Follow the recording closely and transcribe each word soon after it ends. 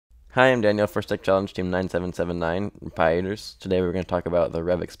Hi, I'm Daniel for Tech Challenge Team 9779 Pioneers. Today we're going to talk about the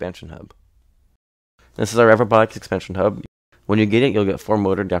REV Expansion Hub. This is our REV Robotics Expansion Hub. When you get it, you'll get 4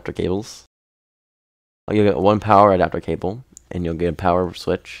 motor adapter cables. You'll get 1 power adapter cable, and you'll get a power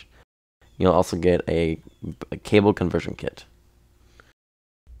switch. You'll also get a cable conversion kit.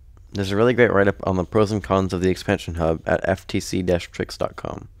 There's a really great write-up on the pros and cons of the Expansion Hub at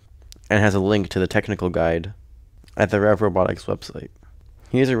ftc-tricks.com, and has a link to the technical guide at the REV Robotics website.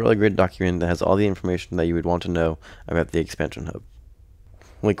 Here's a really great document that has all the information that you would want to know about the Expansion Hub,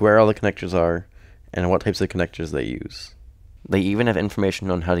 like where all the connectors are and what types of connectors they use. They even have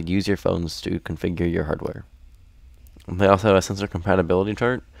information on how to use your phones to configure your hardware. They also have a sensor compatibility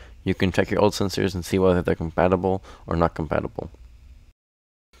chart. You can check your old sensors and see whether they're compatible or not compatible.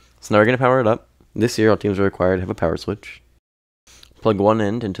 So now we're going to power it up. This year all teams are required to have a power switch. Plug one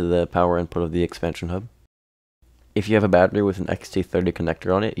end into the power input of the Expansion Hub. If you have a battery with an XT30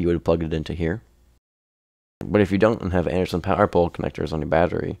 connector on it, you would plug it into here. But if you don't and have Anderson power pole connectors on your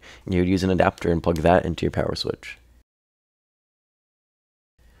battery, you would use an adapter and plug that into your power switch.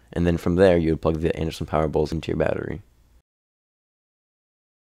 And then from there, you would plug the Anderson power poles into your battery.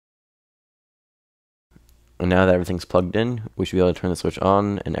 And now that everything's plugged in, we should be able to turn the switch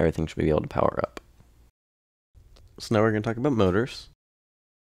on, and everything should be able to power up. So now we're going to talk about motors.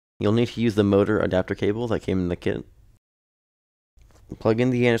 You'll need to use the motor adapter cable that came in the kit. Plug in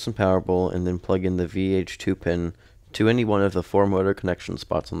the Anderson power pole and then plug in the VH2 pin to any one of the 4 motor connection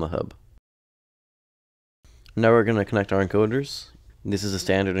spots on the hub. Now we're going to connect our encoders. This is a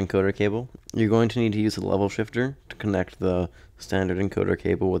standard encoder cable. You're going to need to use a level shifter to connect the standard encoder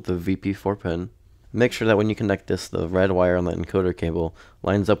cable with the VP4 pin. Make sure that when you connect this, the red wire on the encoder cable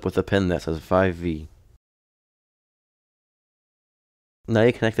lines up with the pin that says 5V. Now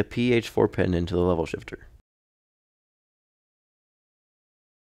you connect the PH4 pin into the level shifter.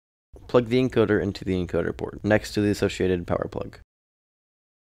 Plug the encoder into the encoder port, next to the associated power plug.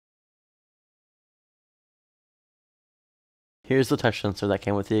 Here's the touch sensor that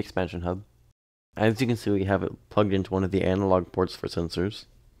came with the Expansion Hub. As you can see, we have it plugged into one of the analog ports for sensors.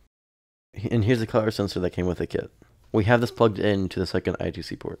 And here's the color sensor that came with the kit. We have this plugged into the second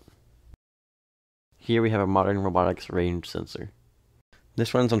I2C port. Here we have a modern robotics range sensor.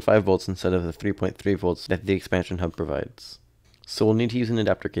 This runs on 5 volts instead of the 3.3 volts that the Expansion Hub provides. So we'll need to use an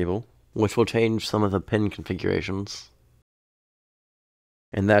adapter cable, which will change some of the pin configurations.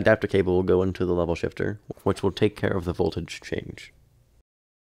 And that adapter cable will go into the level shifter, which will take care of the voltage change.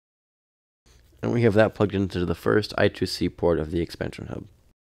 And we have that plugged into the first I2C port of the Expansion Hub.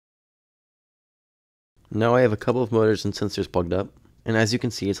 Now I have a couple of motors and sensors plugged up, and as you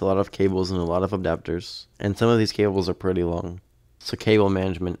can see, it's a lot of cables and a lot of adapters, and some of these cables are pretty long, so cable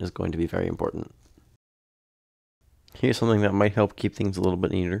management is going to be very important. Here's something that might help keep things a little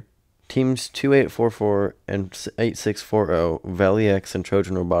bit neater. Teams 2844 and 8640, Valley X and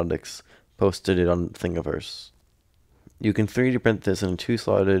Trojan Robotics posted it on Thingiverse. You can 3D print this in a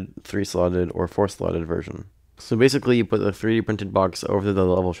 2-slotted, 3-slotted, or 4-slotted version. So basically you put the 3D printed box over the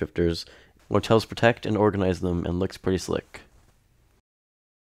level shifters, which helps protect and organize them and looks pretty slick.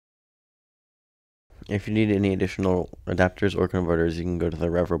 If you need any additional adapters or converters, you can go to the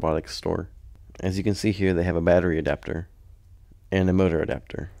REV Robotics store. As you can see here, they have a battery adapter and a motor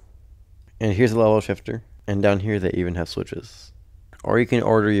adapter. And here's a level shifter, and down here they even have switches. Or you can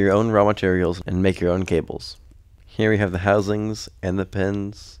order your own raw materials and make your own cables. Here we have the housings and the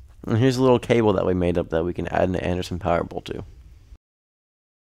pins. And here's a little cable that we made up that we can add an Anderson power pole to.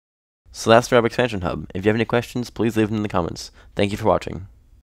 So that's the REV Expansion Hub. If you have any questions, please leave them in the comments. Thank you for watching.